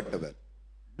எப்படிப்பட்டவர்?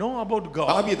 Know about God.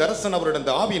 தாவீது அரசன்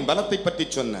அவருடைய ஆவியின் பலத்தை பற்றி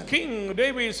சொன்னார். King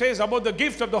David says about the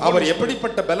gift of the Holy Spirit. அவர்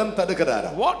எப்படிப்பட்ட பலம் தருகிறார்?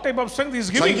 What type of strength he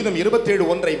is giving? சங்கீதம்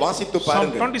 27:1 வாசித்து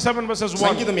பாருங்கள். 27 verses 1.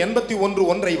 சங்கீதம்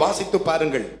 81:1 வாசித்து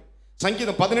பாருங்கள்.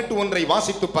 சங்கீதம் 18:1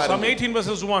 வாசித்து பாருங்கள். Psalm 18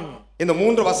 verses 1. இந்த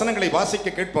மூன்று வசனங்களை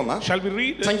வாசிக்க கேட்போமா? Shall we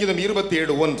read? சங்கீதம்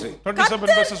 27:1.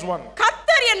 27 verses 1.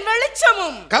 கர்த்தர் என்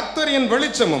வெளிச்சமும் கர்த்தர் என்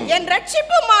வெளிச்சமும் என்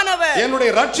ரட்சிப்புமானவர். என்னுடைய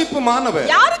ரட்சிப்புமானவர்.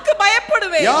 யாருக்கு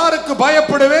பயப்படுவேன்? யாருக்கு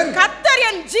பயப்படுவேன்? கர்த்தர்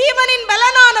என் ஜீவனின்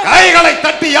பலனானவர். கைகளை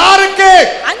தட்டி யாருக்கு?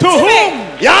 To whom?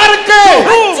 யாருக்கு?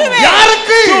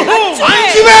 யாருக்கு?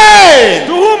 அஞ்சுவேன்.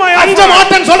 To whom I அஞ்ச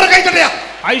மாட்டேன் சொல்ற கை தட்டியா.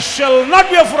 I shall not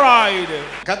be afraid.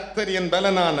 கர்த்தர் என்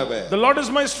பலனானவர். The Lord is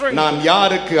my strength. நான்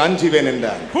யாருக்கு அஞ்சுவேன்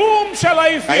என்றார். Whom shall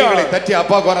I fear? கைகளை தட்டி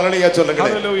அப்பாக்கு ஒரு அல்லேலூயா சொல்லுங்க.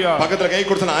 Hallelujah. பக்கத்துல கை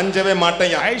கொடுத்து நான் அஞ்சவே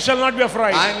மாட்டேன். I shall not be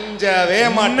afraid. அஞ்சவே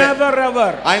மாட்டேன். Never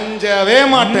ever. அஞ்சவே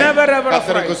மாட்டேன். Never ever.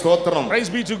 கர்த்தருக்கு ஸ்தோத்திரம்.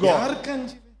 Praise be to God. யாருக்கு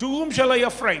அஞ்சு? To whom shall I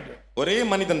afraid? ஒரே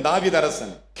மனிதன் தாவீது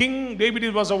அரசன். King David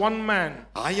was a one man.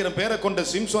 1000 பேரை கொண்ட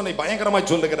சிம்சோனை பயங்கரமாய்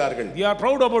சொல்லுகிறார்கள். They are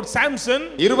proud about Samson.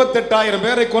 28000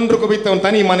 பேரை கொன்று குவித்தவன்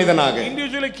தனி மனிதனாக.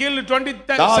 Individually killed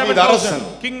 27,000.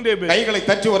 King David. கைகளை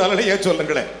தட்டி ஒரு அல்லேலூயா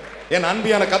சொல்லுங்களே. என்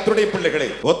அன்பியான கர்த்தருடைய பிள்ளைகளே,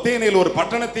 ஒத்தேனில் ஒரு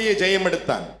பட்டணத்தையே ஜெயம்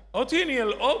எடுத்தான்.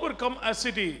 Othniel overcome a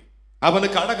city.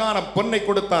 அவனுக்கு அழகான பொன்னை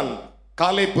கொடுத்தான்.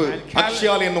 காலேபு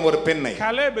அக்ஷியால் என்னும் ஒரு பெண்ணை.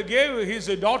 Caleb gave his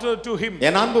daughter to him.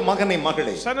 என் அன்பு மகனே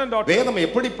மகளே, Son and daughter. வேதம்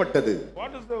எப்படிப்பட்டது?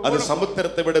 What is the அது word of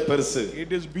சமுத்திரத்தை விட பெருசு.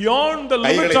 It is beyond the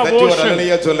limits கைகளை of தட்டி ஒரு ocean.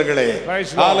 அல்லேலூயா சொல்லுங்களே.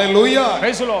 Praise Lord. Hallelujah.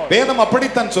 Praise the Lord. வேதம்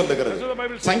அப்படித்தான் சொல்லுகிறது. That's what the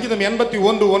Bible says. சங்கீதம்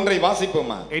 81:1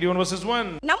 வாசிப்போமா? 81 verses 1.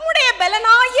 நம்முடைய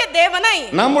பலனாகிய தேவனை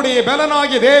நம்முடைய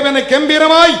பலனாகிய தேவனை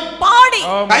கம்பீரமாய் பாடி.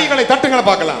 கைகளை தட்டுங்கள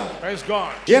பார்க்கலாம். Praise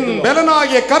God. என்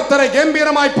பலனாகிய கர்த்தரை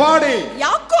கம்பீரமாய் பாடி.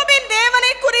 யாக்கோபின்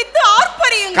தேவனை குறித்து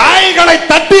ஆர்ப்பரியுங்கள். கைகளை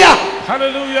தட்டியா.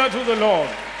 Hallelujah to the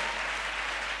Lord.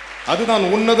 அதுதான்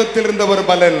உன்னதத்தில் இருந்த ஒரு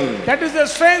பலன். That is the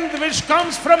strength which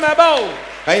comes from above.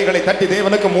 கைகளை தட்டி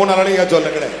தேவனுக்கு மூணு அல்லேலூயா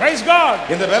சொல்லுங்களே. Praise God.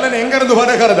 இந்த பலன் எங்க இருந்து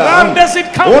வருகிறது? Where does it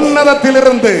come?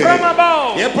 உன்னதத்திலிருந்து. From above.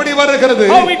 எப்படி வருகிறது?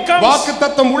 How it comes?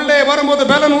 வாக்குத்தத்தம் உள்ளே வரும்போது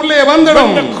பலன் உள்ளே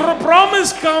வந்துடும். When the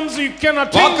promise comes, you can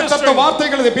attain the வாக்குத்தத்த strength.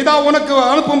 வார்த்தைகளை பிதா உனக்கு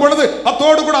அனுப்பும் பொழுது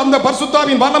அத்தோடு கூட அந்த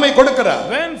பரிசுத்தாவின் வல்லமை கொடுக்கிறார்.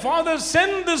 When Father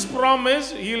send this promise,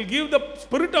 he will give the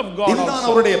Spirit of God இதுதான்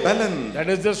also. அவருடைய பலன்.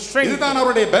 That is the strength. இதுதான்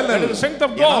அவருடைய பலன். That is the strength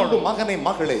of God. என் மகனே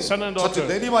மகளே, Son and daughter. சற்று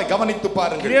தெளிவாய் கவனித்து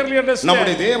பாருங்கள். Clearly understand.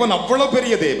 நம்முடைய தேவன் அவ்வளவு பெரிய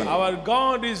தேவன். Our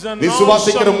God is an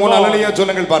விசுவாசிக்கிற awesome மூணு God. அல்லேலூயா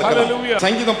சொல்லுங்கள் பார்க்கலாம். Hallelujah.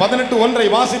 சங்கீதம் 18:1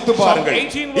 வாசித்து பாருங்கள்.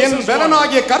 18 verses என்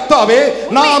பலனாகிய கர்த்தாவே,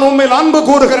 நான் உம்மில் அன்பு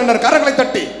கூறுகிறேன். கரங்களை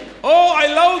தட்டி. Oh, I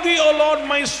love thee, O Lord,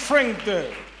 my strength.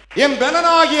 என்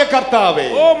பலனாகிய கர்த்தாவே,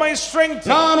 oh my strength,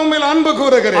 நான் உம்மில் அன்பு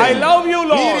கூறுகிறேன். I love you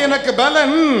Lord. நீர் எனக்கு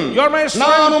பலன், you are my strength.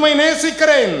 நான் உம்மை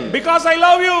நேசிக்கிறேன். Because I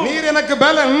love you. நீர் எனக்கு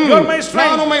பலன், you are my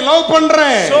strength. நான் உம்மை லவ்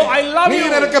பண்றேன். So I love you.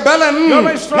 நீர் எனக்கு பலன், you are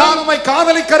my strength. நான் உம்மை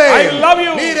காதலிக்கிறேன். I love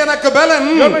you. நீர் எனக்கு பலன்,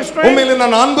 you are my strength. உம்மில்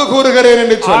நான் அன்பு கூறுகிறேன்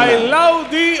என்று சொன்னார். I love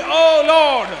thee O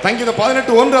Lord. சங்கீதம்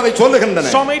 18:1 அதை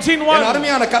சொல்லுகின்றன. Psalm 18:1. என்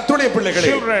அருமையான கர்த்தருடைய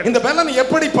பிள்ளைகளே, இந்த பலன்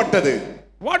எப்படிப்பட்டது?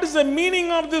 What is the meaning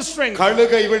of this strength?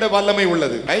 கழுகை விட வல்லமை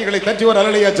உள்ளது. கைகளை தட்டி ஒரு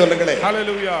அல்லேலூயா சொல்லுங்களே.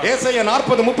 Hallelujah. ஏசாயா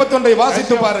 40:31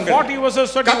 வாசித்து பாருங்கள். 40 verses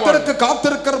 31. கர்த்தருக்கு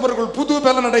காத்திருக்கிறவர்கள் புது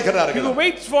பலன் அடைகிறார்கள். Who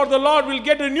waits for the Lord will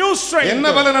get a new strength.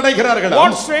 என்ன பலன் அடைகிறார்கள்?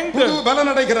 What strength? புது பலன்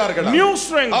அடைகிறார்கள். New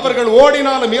strength. அவர்கள்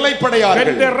ஓடினாலும்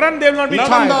இளைப்படையார்கள். When they run they will not be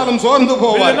tired. நடந்தாலும் சோர்ந்து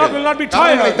போவார்கள். Will not be tired.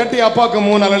 கைகளை தட்டி அப்பாக்கு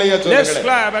மூணு அல்லேலூயா Let's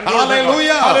clap and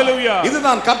Hallelujah. Hallelujah.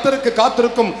 இதுதான் கர்த்தருக்கு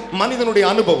காத்திருக்கும் மனிதனுடைய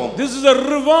அனுபவம். This is a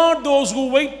reward those who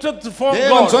waited for God.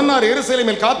 தேவன் சொன்னார்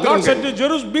எருசலேமில் God காத்திருங்கள். said to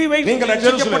Jerusalem, be waiting. நீங்கள்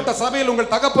ரட்சிக்கப்பட்ட சபையில் உங்கள்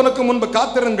தகப்பனுக்கு முன்பு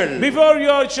காத்திருங்கள். Before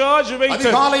your church waited.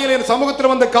 அதிகாலையில் என் சமூகத்தில்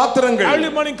வந்து காத்திருங்கள்.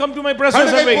 Early morning come to my presence and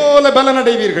கழுகை wait. போல பலன்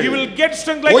அடைவீர்கள். You will get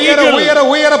strength like உயர eagle. உயர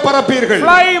உயர பறப்பீர்கள்.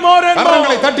 Fly more and more.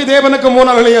 கரங்களை தட்டி தேவனுக்கு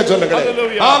மூணு அல்லேலூயா சொல்லுங்கள்.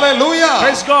 Hallelujah. Hallelujah.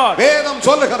 Praise God. வேதம்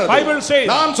சொல்லுகிறது. Bible says.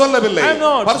 நான் சொல்லவில்லை. I am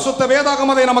not. பரிசுத்த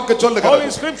வேதாகமம் அதை நமக்கு சொல்லுகிறது. Holy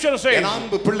scripture says. என்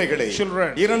அன்பு பிள்ளைகளே,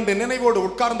 Children. இரண்டு நினைவோடு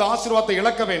உட்கார்ந்து ஆசீர்வாதத்தை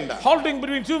இழக்க வேண்டாம். Halting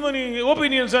between too many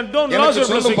opinions and don't lose எனக்கு your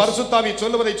சொல்லும் blessings. பரிசுத்தாவி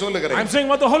சொல்லுவதை சொல்லுகிறேன். I'm saying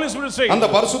what the Holy Spirit says. அந்த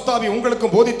பரிசுத்தாவி உங்களுக்கு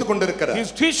போதித்துக் கொண்டிருக்கிறார். He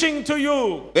is teaching to you.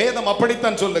 வேதம்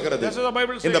அப்படித்தான் சொல்லுகிறது. That's what the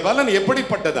Bible says. இந்த பலன்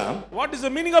எப்படிப்பட்டதா? What is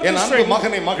the meaning of N this அன்பு strength?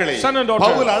 மகனே மகளே, Son and daughter.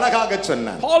 பவுல் அழகாக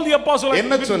சொன்னார். Paul the apostle.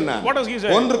 என்ன சொன்னார்? What does he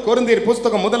say? 1 கொரிந்தியர்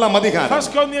புத்தகம் 1 அதிகாரம்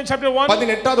 1 Corinthians chapter 1.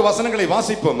 18வது வசனங்களை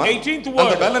வாசிப்போமா? 18th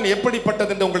அந்த word. பலன்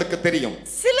எப்படிப்பட்டது என்று உங்களுக்கு தெரியும்.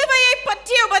 சிலுவையை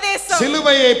பற்றிய உபதேசம்.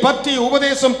 சிலுவையை பற்றி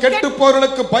உபதேசம்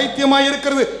கெட்டுப்போர்களுக்கு பைத்தியமாய்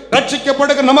இருக்கிறது,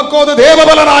 ரட்சிக்கப்படுகிற நமக்கோது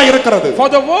தேவபலனாய் இருக்கிறது. For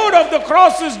the word of the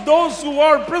cross is those who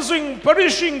are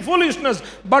perishing foolishness,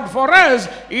 but for us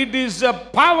it is the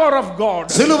power of God.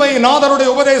 சிலுவை நாதருடைய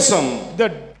உபதேசம், The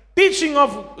teaching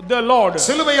of the Lord,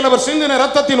 சிலுவையில் அவர் சிந்தின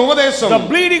இரத்தத்தின் உபதேசம், the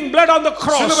bleeding blood on the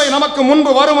cross. சிலுவை நமக்கு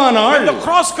முன்பு வருமானால் When the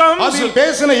cross comes, அதில்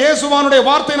பேசின இயேசுவானுடைய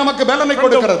வார்த்தை நமக்கு பலனை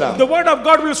கொடுக்கிறதா? the word of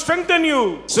God will strengthen you.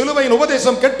 சிலுவையின்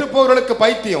உபதேசம் கெட்டுப்போர்களுக்கு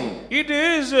பைத்தியம், It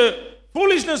is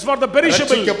foolishness for the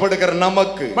perishable, ரட்சிக்கப்படுகிற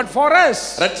நமக்கு, but for us,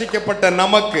 ரட்சிக்கப்பட்ட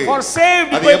நமக்கு for saved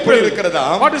அது எப்படி people, இருக்கிறதா?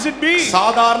 what does it be?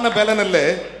 சாதாரண பலன் அல்ல,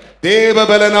 தேவ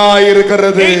பலனாய்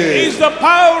இருக்கிறது. It is the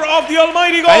power of the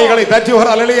Almighty God. கைகளை தட்டி ஒரு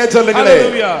அல்லேலூயா சொல்லுங்களே.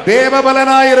 Hallelujah. தேவ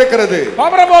பலனாய் இருக்கிறது.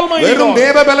 Power of Almighty வெறும் God.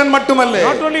 தேவ பலன் மட்டுமல்ல,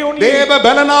 Not only தேவ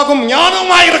பலனாகும்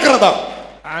ஞானமாய் இருக்கிறதா?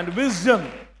 And wisdom.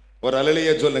 ஒரு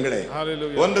அல்லேலூயா சொல்லுங்களே.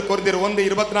 Hallelujah. 1 கொரிந்தியர்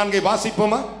 1:24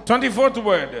 வாசிப்போமா? 24th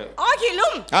word.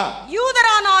 ஆகிலும்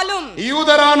யூதரானாலும்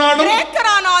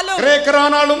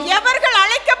கிரேக்கரானாலும் எவர்கள்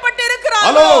அழைக்கப்பட்டிருக்கிறார்களோ,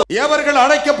 ஹலோ, எவர்கள்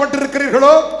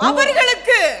அழைக்கப்பட்டிருக்கிறீர்களோ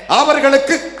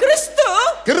அவர்களுக்கு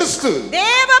கிறிஸ்து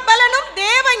தேவ பலனும்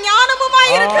தேவ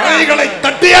ஞானமுமாய் இருக்கிறார். கைகளை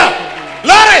தட்டியா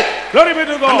Glory be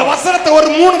to God. அந்த வசனத்தை ஒரு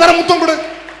 3 தடவை முத்தம் கொடு.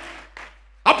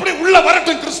 அப்படி உள்ள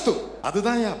வரட்டும் கிறிஸ்து.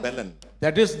 அதுதான் பலன்.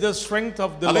 That is the strength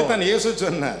of the Lord. அதைத்தான் இயேசு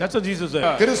சொன்னார். That's what Jesus said.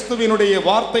 கிறிஸ்துவினுடைய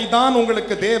வார்த்தை தான்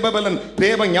உங்களுக்கு தேவபலன்,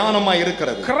 தேவ ஞானமாய்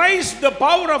இருக்கிறது. Christ, the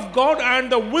power of God and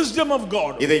the wisdom of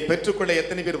God. இதை பெற்றுக்கொள்ள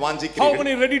எத்தனை பேர் How வாஞ்சிக்கிறீர்கள்?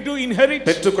 many ready to inherit?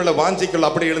 பெற்றுக்கொள்ள வாஞ்சிக்கொள்ள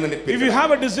அப்படி எழுந்து If you நிற்பீர்கள்.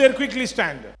 have a desire, quickly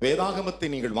stand. வேதாகமத்தை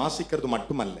நீங்கள் வாசிக்கிறது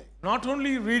மட்டுமல்ல, Not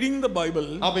only reading the Bible,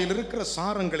 அவையில் இருக்கிற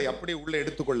சாரங்களை அப்படியே உள்ள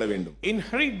எடுத்துக்கொள்ள வேண்டும்.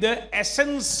 inherit the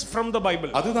essence from the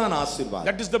Bible. அதுதான் ஆசீர்வாதம்.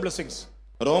 That is the blessings.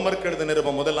 ரோமருக்கு எழுதின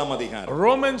நிருபம் 1 அதிகாரம்.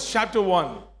 Romans chapter 1.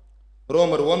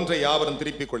 ரோமர் 1 யாவரும்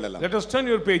திருப்பிக் கொள்ளலாம். Let us turn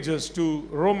your pages to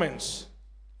Romans.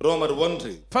 ரோமர்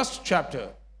 1 First chapter.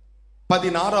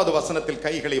 16வது வசனத்தில்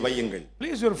கைகளை வையுங்கள்.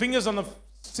 Place your fingers on the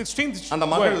 16th அந்த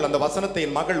மகள், அந்த வசனத்தை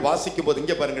என் மகள் வாசிக்கும் போது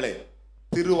இங்கே பாருங்களே,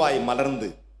 திருவாய் மலர்ந்து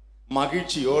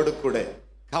மகிழ்ச்சியோடு கூட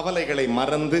கவலைகளை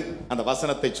மறந்து அந்த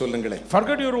வசனத்தை சொல்லுங்களேன்.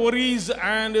 Forget your worries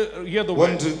and hear the word.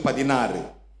 1:16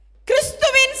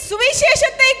 கிறிஸ்துவின்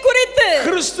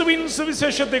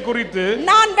சுவிசேஷத்தை குறித்து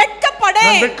நான்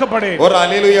வெட்கப்படேன். ஒரு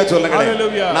அல்லேலூயா சொல்லுங்களேன்.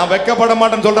 Hallelujah. நான் வெட்கப்பட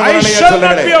மாட்டேன்னு சொல்றேன். I shall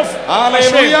not be of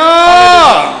அல்லேலூயா.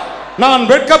 நான்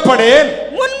வெட்கப்படேன்.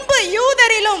 முன்பு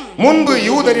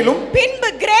யூதரிலும் பின்பு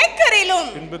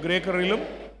கிரேக்கரிலும்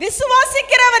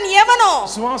விசுவாசிக்கிறவன்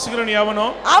எவனோ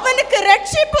அவனுக்கு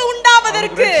ரட்சிப்பு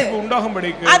உண்டாவதற்கு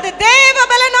உண்டாகும்படிக்கு அது தேவ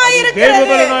பலனாய்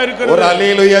இருக்கிறது. ஒரு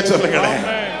அல்லேலூயா சொல்லுங்களேன்.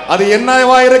 அது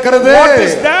என்னவா இருக்கிறது? What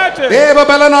is that? தேவ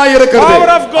பலனாய் இருக்கிறது.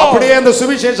 Power of God. அப்படியே அந்த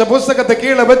சுவிசேஷ புத்தகத்தை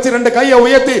கீழே வச்சு ரெண்டு கையை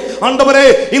உயர்த்தி, ஆண்டவரே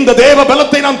இந்த தேவ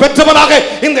பலத்தை நான் பெற்றவனாக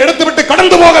இந்த இடத்தை விட்டு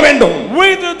கடந்து போக வேண்டும்.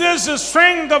 With this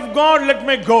strength of God let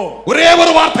me go. ஒரே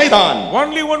ஒரு வார்த்தை தான்.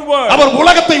 Only one word. அவர்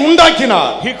உலகத்தை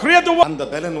உண்டாக்கினார். He created the world. அந்த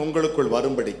பலன் உங்களுக்குள்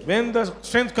வரும்படி, When the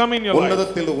strength come in your life,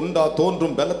 உன்னதத்தில்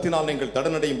தோன்றும் பலத்தினால் நீங்கள்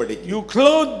தடனடையும்படி, you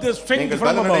clothe the strength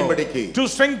from above to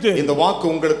strengthen. இந்த வாக்கு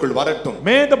உங்களுக்குள் வரட்டும்.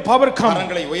 May the power come.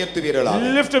 கரங்களை உயர்த்துவீர்களா?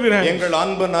 Lift up your hands. எங்கள்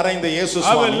அன்பு நிறைந்த இயேசு Our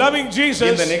சுவாமி, loving Jesus,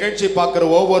 இந்த நிகழ்ச்சி பார்க்கிற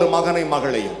ஒவ்வொரு மகனை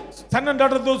மகளையும், son and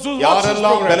daughter, those who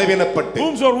யாரெல்லாம் பலவீனப்பட்டு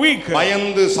whom are weak,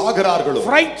 பயந்து சாகிறார்களோ,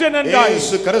 frightened and die,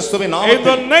 இயேசு கிறிஸ்துவின் in the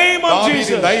நாமத்தில் name of Jesus,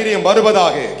 தாவீதின் தைரியம்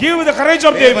வருவதாக. give the courage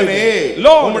of David.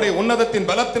 Lord, உம்முடைய உன்னதத்தின்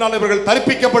பலத்தினால் இவர்கள்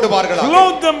தரிப்பிக்கப்படுவார்களாக.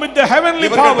 Clothe them with the heavenly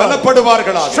இவர்கள் power.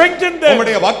 பலப்படுவார்களாக. Strengthen them.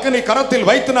 உம்முடைய வக்கனை கரத்தில்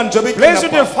வைத்து நான் Place with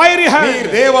ஜெபிக்கிறேன். your fiery hand. நீர்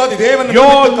தேவாதி தேவன் என்று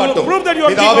Lord, காட்டும். prove that you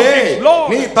are பிதாவே, King of Kings. Lord,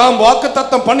 நீ தாம்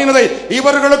வாக்குத்தத்தம் பண்ணினதை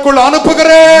இவர்களுக்குள்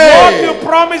அனுப்புகிறேன். Lord, you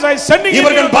promise I sending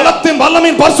இவர்கள் you. பலத்தின்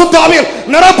வல்லமையின் பரிசுத்த ஆவியில்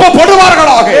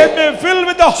நிரப்பப்படுவார்களாக. They may fill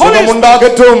with the Holy சுகம் Spirit.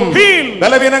 உண்டாகட்டும். Heal.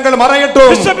 பலவீனங்கள்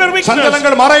மறையட்டும். Disappear weakness.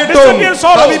 சஞ்சலங்கள் மறையட்டும். Disappear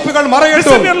sorrow. தவிப்புகள்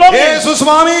மறையட்டும். Disappear loneliness. இயேசு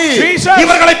சுவாமி, Jesus,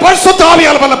 இவர்களை பரிசுத்த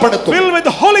ஆவியால் பலப்படுத்தும். fill with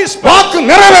the Holy Spirit. வாக்கு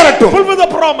நிறைவேறட்டும். Fill with the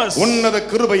promise. உன்னத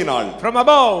கிருபையினால் From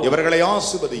above. இவர்களை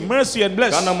ஆசீர்வதியும். Mercy and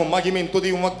bless. கனமும் மகிமையும்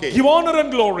துதியும் உமக்கே. Give honor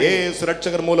and glory. இயேசு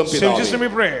இரட்சகர் மூலம் Save பிதாவே. just let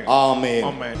me pray. ஆமென்.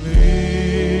 Amen.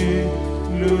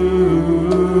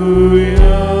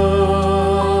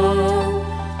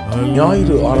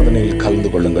 ஞாயிறு ஆராதனையில் கலந்து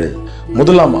கொள்ளுங்கள்.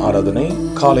 முதலாம் ஆராதனை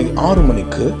காலை 6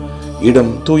 மணிக்கு,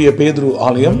 இடம் தூய பேதுரு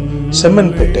ஆலயம்,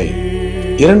 செம்மன்பேட்டை.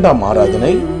 இரண்டாம்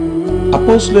ஆராதனை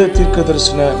அப்போஸ்தலர்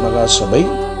தீர்க்கதரிசன மகா சபை,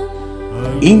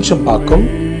 ஈஞ்சம்பாக்கம்,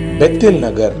 பெத்தேல்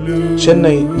நகர்,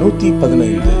 சென்னை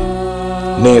 115.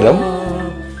 நேரம்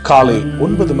காலை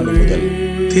 9 மணி முதல்.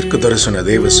 தீர்க்க தரிசன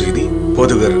தேவ செய்தி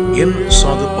போதகர் என்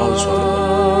சாது பால் சுவாமி.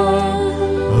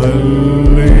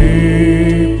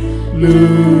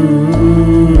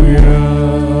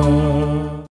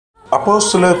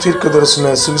 அப்போஸ்தலர் தீர்க்க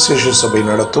தரிசன சுவிசேஷ சபை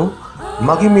நடத்தும்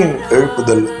மகிமையின்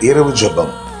எழுப்புதல் இரவு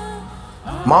ஜெபம்.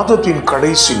 மாதத்தின்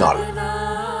கடைசி நாள்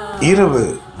இரவு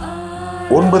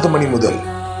 9 மணி முதல்.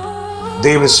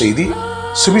 தேவ செய்தி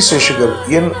சுவிசேஷகர்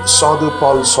என் சாது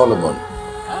பால் சாலமன்.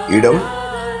 இடம்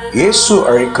இயேசு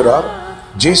அழைக்கிறார்,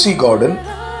 ஜேசி கார்டன்,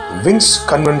 விங்ஸ்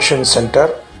கன்வென்ஷன்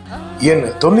சென்டர், எண்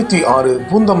 96,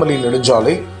 பூந்தமல்லி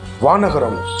நெடுஞ்சாலை,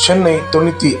 வானகரம், சென்னை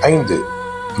 95,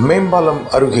 மேம்பாலம்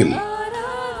அருகில்.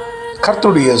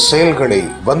 கர்த்தருடைய செயல்களை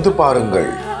வந்து பாருங்கள்.